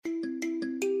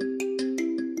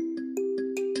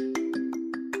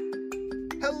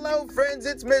Hello friends,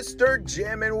 it's Mr.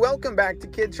 Jim and welcome back to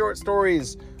Kid Short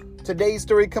Stories. Today's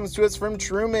story comes to us from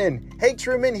Truman. Hey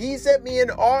Truman, he sent me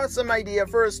an awesome idea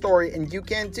for a story and you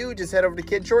can too. Just head over to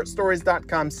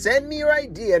kidshortstories.com, send me your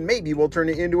idea and maybe we'll turn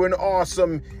it into an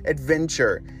awesome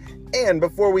adventure. And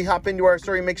before we hop into our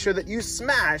story, make sure that you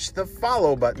smash the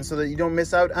follow button so that you don't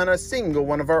miss out on a single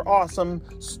one of our awesome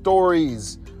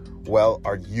stories. Well,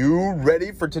 are you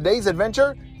ready for today's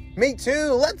adventure? Me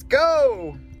too, let's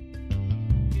go!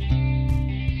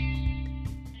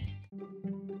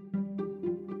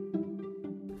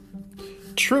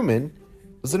 Truman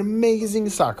was an amazing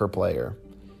soccer player.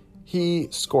 He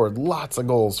scored lots of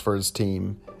goals for his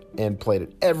team and played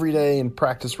it every day and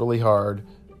practiced really hard,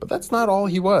 but that's not all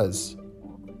he was.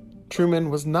 Truman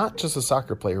was not just a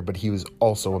soccer player, but he was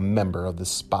also a member of the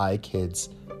Spy Kids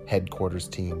headquarters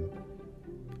team.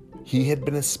 He had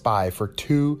been a spy for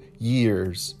 2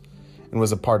 years and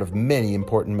was a part of many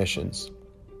important missions.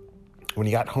 When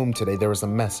he got home today, there was a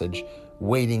message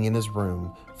waiting in his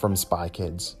room from Spy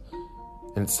Kids.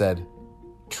 And it said,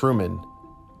 Truman,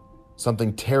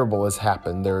 something terrible has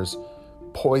happened. There's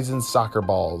poisoned soccer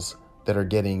balls that are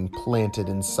getting planted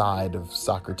inside of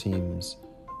soccer teams.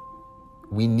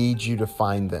 We need you to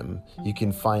find them. You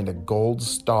can find a gold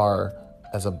star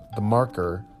as the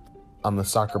marker on the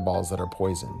soccer balls that are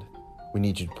poisoned. We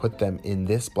need you to put them in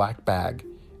this black bag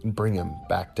and bring them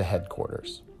back to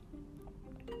headquarters.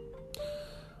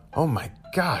 Oh my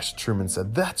gosh, Truman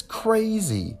said, that's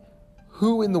crazy.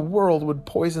 Who in the world would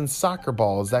poison soccer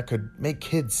balls that could make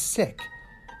kids sick?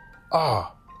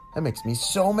 Oh, that makes me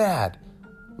so mad.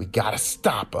 We gotta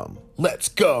stop them. Let's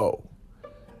go.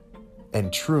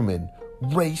 And Truman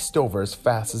raced over as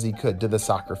fast as he could to the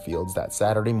soccer fields that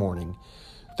Saturday morning.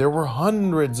 There were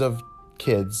hundreds of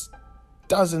kids,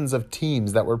 dozens of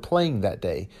teams that were playing that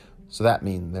day. So that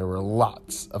means there were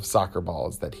lots of soccer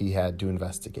balls that he had to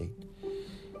investigate.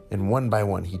 And one by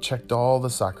one, he checked all the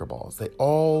soccer balls. They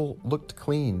all looked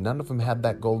clean. None of them had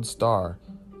that gold star.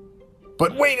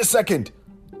 But wait a second!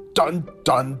 Dun,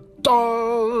 dun,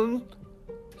 dun!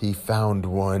 He found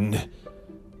one.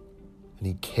 And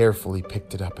he carefully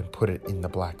picked it up and put it in the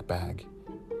black bag.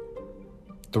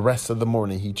 The rest of the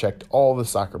morning, he checked all the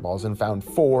soccer balls and found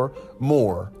 4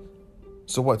 more.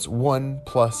 So what's 1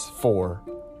 plus 4?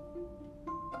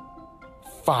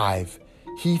 5.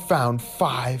 He found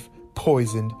 5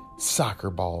 poisoned soccer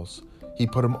balls. He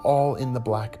put them all in the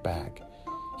black bag.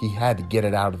 He had to get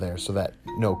it out of there so that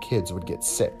no kids would get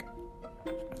sick.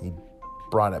 He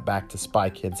brought it back to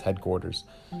Spy Kids headquarters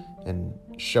and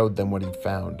showed them what he'd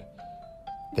found.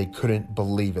 They couldn't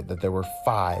believe it that there were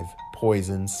 5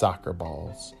 poisoned soccer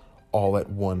balls all at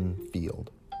one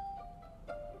field.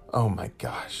 Oh my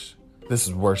gosh, this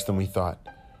is worse than we thought.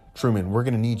 Truman, we're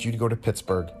going to need you to go to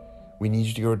Pittsburgh. We need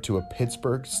you to go to a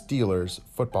Pittsburgh Steelers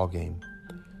football game.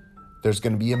 There's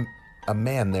going to be a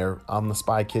man there on the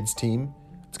Spy Kids team.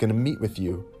 It's going to meet with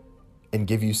you and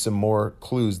give you some more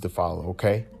clues to follow,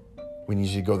 okay? We need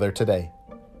you to go there today.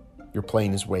 Your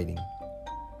plane is waiting.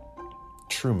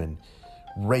 Truman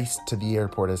raced to the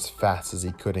airport as fast as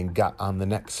he could and got on the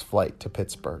next flight to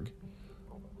Pittsburgh.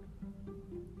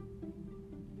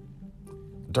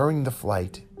 During the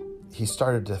flight, he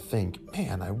started to think,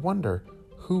 man, I wonder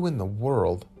who in the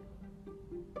world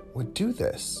would do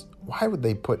this? Why would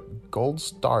they put gold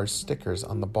star stickers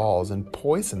on the balls and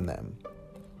poison them?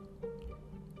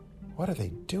 What are they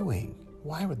doing?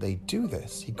 Why would they do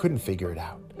this? He couldn't figure it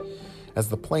out. As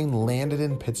the plane landed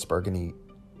in Pittsburgh and he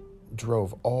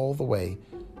drove all the way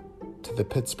to the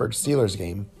Pittsburgh Steelers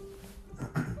game,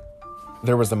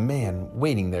 there was a man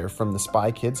waiting there from the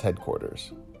Spy Kids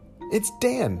headquarters. It's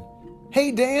Dan.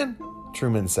 Hey, Dan,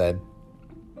 Truman said.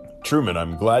 Truman,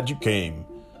 I'm glad you came.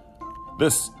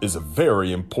 This is a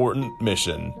very important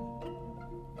mission.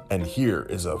 And here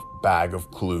is a bag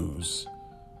of clues.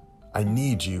 I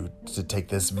need you to take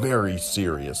this very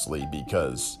seriously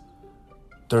because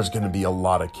there's going to be a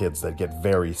lot of kids that get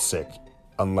very sick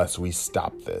unless we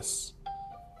stop this.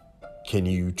 Can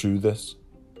you do this?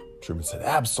 Truman said,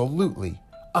 absolutely.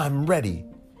 I'm ready.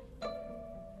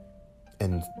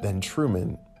 And then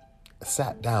Truman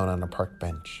sat down on a park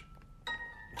bench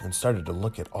and started to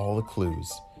look at all the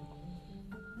clues.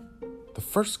 The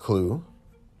first clue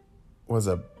was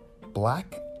a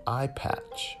black eye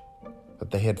patch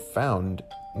that they had found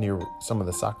near some of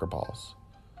the soccer balls.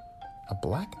 A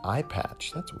black eye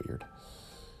patch, that's weird.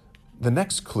 The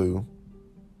next clue,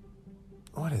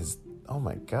 oh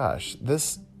my gosh,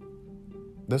 this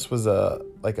was a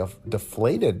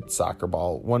deflated soccer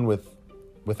ball, one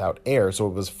without air, so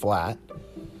it was flat.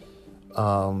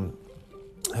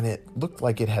 And it looked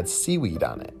like it had seaweed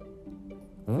on it.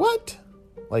 What?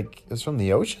 Like, it's from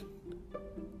the ocean?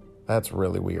 That's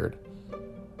really weird.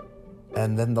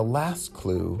 And then the last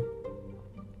clue.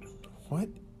 What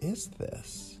is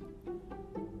this?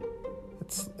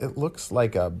 It looks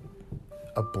like a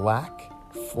black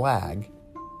flag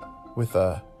with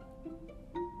a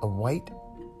white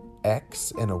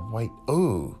X and a white...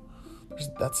 Ooh,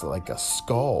 that's like a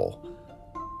skull.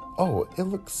 Oh, it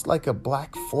looks like a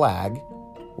black flag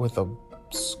with a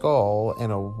skull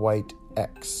and a white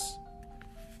X.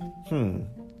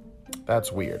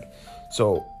 That's weird.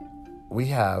 So we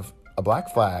have a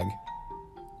black flag,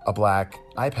 a black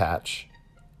eye patch,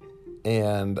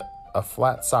 and a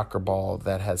flat soccer ball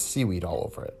that has seaweed all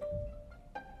over it.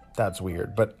 That's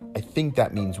weird, but I think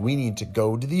that means we need to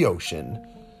go to the ocean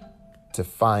to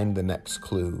find the next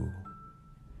clue.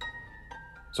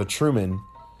 So Truman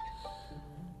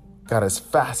got as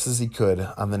fast as he could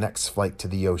on the next flight to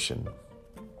the ocean.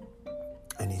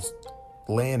 And he's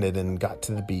landed and got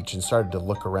to the beach and started to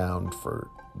look around for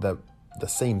the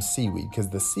same seaweed, because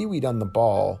the seaweed on the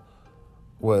ball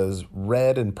was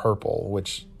red and purple,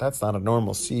 which that's not a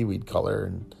normal seaweed color.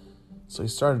 And so he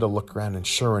started to look around, and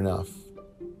sure enough,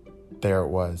 there it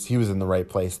was. He was in the right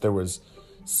place. There was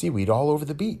seaweed all over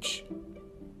the beach.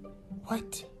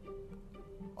 What?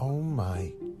 Oh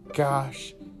my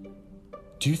gosh.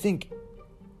 Do you think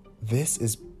this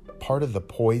is part of the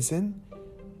poison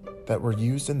that were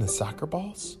used in the soccer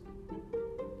balls?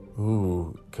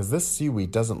 Ooh, because this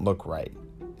seaweed doesn't look right.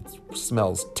 It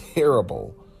smells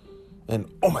terrible. And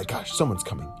oh my gosh, someone's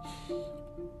coming.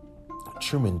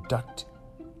 Truman ducked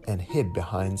and hid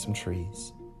behind some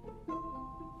trees.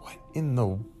 What in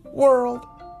the world?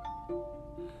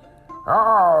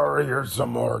 Oh, here's some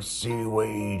more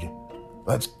seaweed.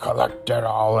 Let's collect it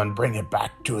all and bring it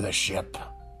back to the ship.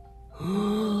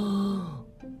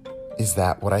 Is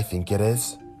that what I think it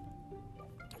is?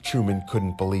 Truman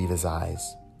couldn't believe his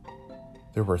eyes.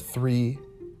 There were 3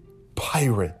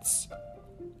 pirates.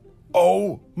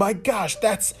 Oh my gosh,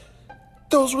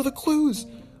 those were the clues.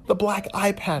 The black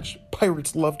eye patch,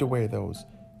 pirates love to wear those.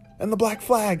 And the black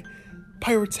flag,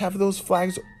 pirates have those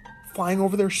flags flying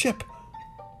over their ship.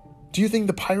 Do you think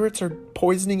the pirates are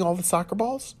poisoning all the soccer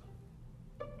balls?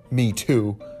 Me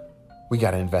too. We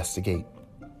gotta investigate.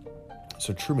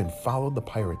 So Truman followed the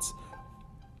pirates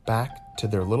back to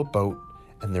their little boat,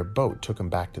 and their boat took him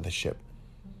back to the ship.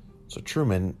 So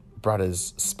Truman brought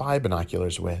his spy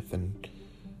binoculars with and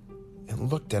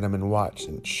looked at him and watched,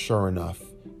 and sure enough,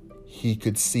 he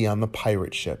could see on the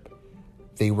pirate ship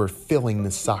they were filling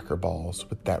the soccer balls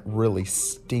with that really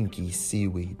stinky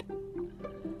seaweed.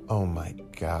 Oh my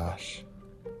gosh.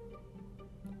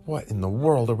 What in the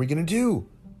world are we gonna do?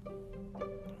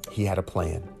 He had a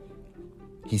plan.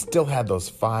 He still had those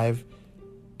 5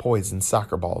 poison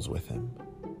soccer balls with him.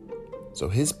 So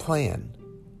his plan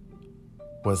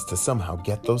was to somehow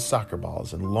get those soccer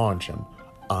balls and launch them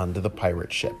onto the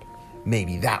pirate ship.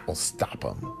 Maybe that will stop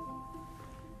them.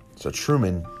 So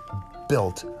Truman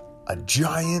built a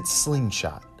giant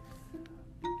slingshot.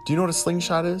 Do you know what a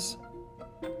slingshot is?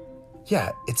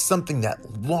 Yeah, it's something that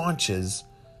launches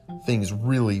things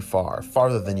really far,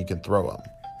 farther than you can throw them.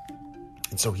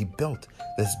 And so he built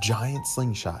this giant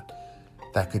slingshot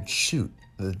that could shoot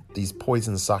these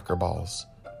poison soccer balls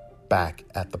back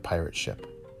at the pirate ship.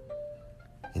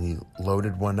 And he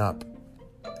loaded one up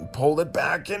and pulled it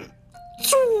back and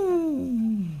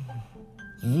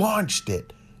launched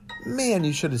it. Man,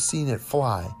 you should have seen it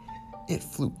fly. It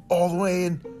flew all the way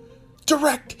and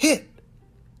direct hit.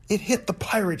 It hit the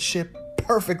pirate ship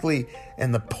perfectly,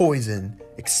 and the poison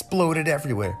exploded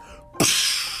everywhere.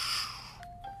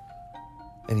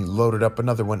 And he loaded up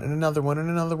another one and another one and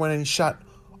another one, and he shot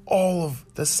all of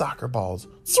the soccer balls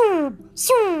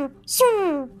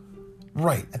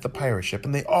right at the pirate ship,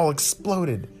 and they all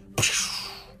exploded.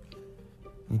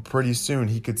 And pretty soon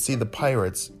he could see the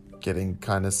pirates getting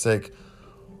kind of sick.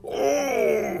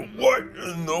 Oh, what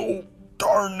in the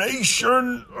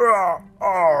darnation?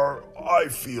 I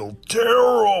feel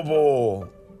terrible.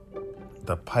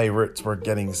 The pirates were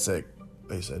getting sick.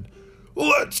 They said,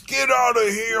 "Let's get out of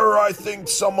here. I think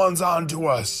someone's onto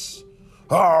us."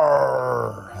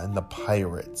 Arr! And the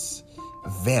pirates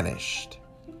vanished,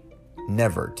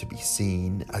 never to be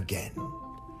seen again.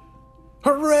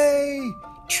 Hooray!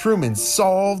 Truman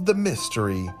solved the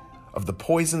mystery of the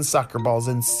poison soccer balls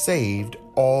and saved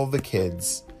all the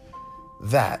kids.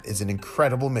 That is an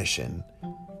incredible mission,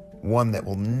 one that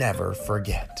we'll never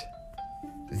forget.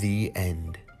 The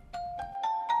end.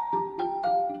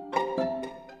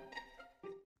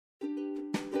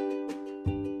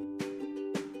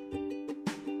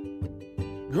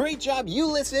 Great job. You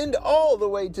listened all the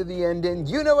way to the end, and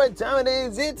you know what time it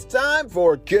is. It's time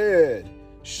for Kid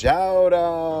shout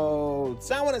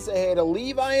outs. I want to say hey to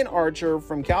Levi and Archer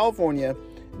from California,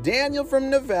 Daniel from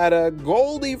Nevada,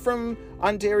 Goldie from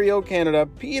Ontario, Canada,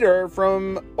 Peter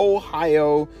from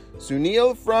Ohio,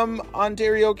 Sunil from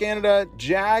Ontario, Canada,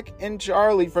 Jack and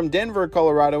Charlie from Denver,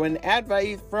 Colorado, and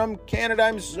Advaith from Canada.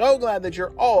 I'm so glad that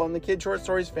you're all in the Kid Short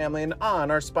Stories family and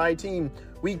on our spy team.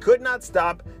 We could not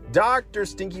stop Dr.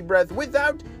 Stinky Breath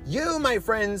without you, my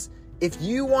friends. If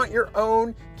you want your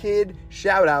own kid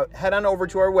shout out, head on over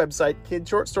to our website,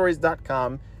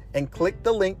 kidshortstories.com, and click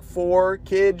the link for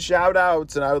kid shout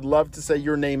outs. And I would love to say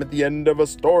your name at the end of a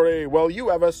story. Well, you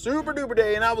have a super duper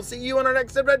day, and I will see you on our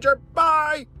next adventure.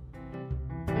 Bye!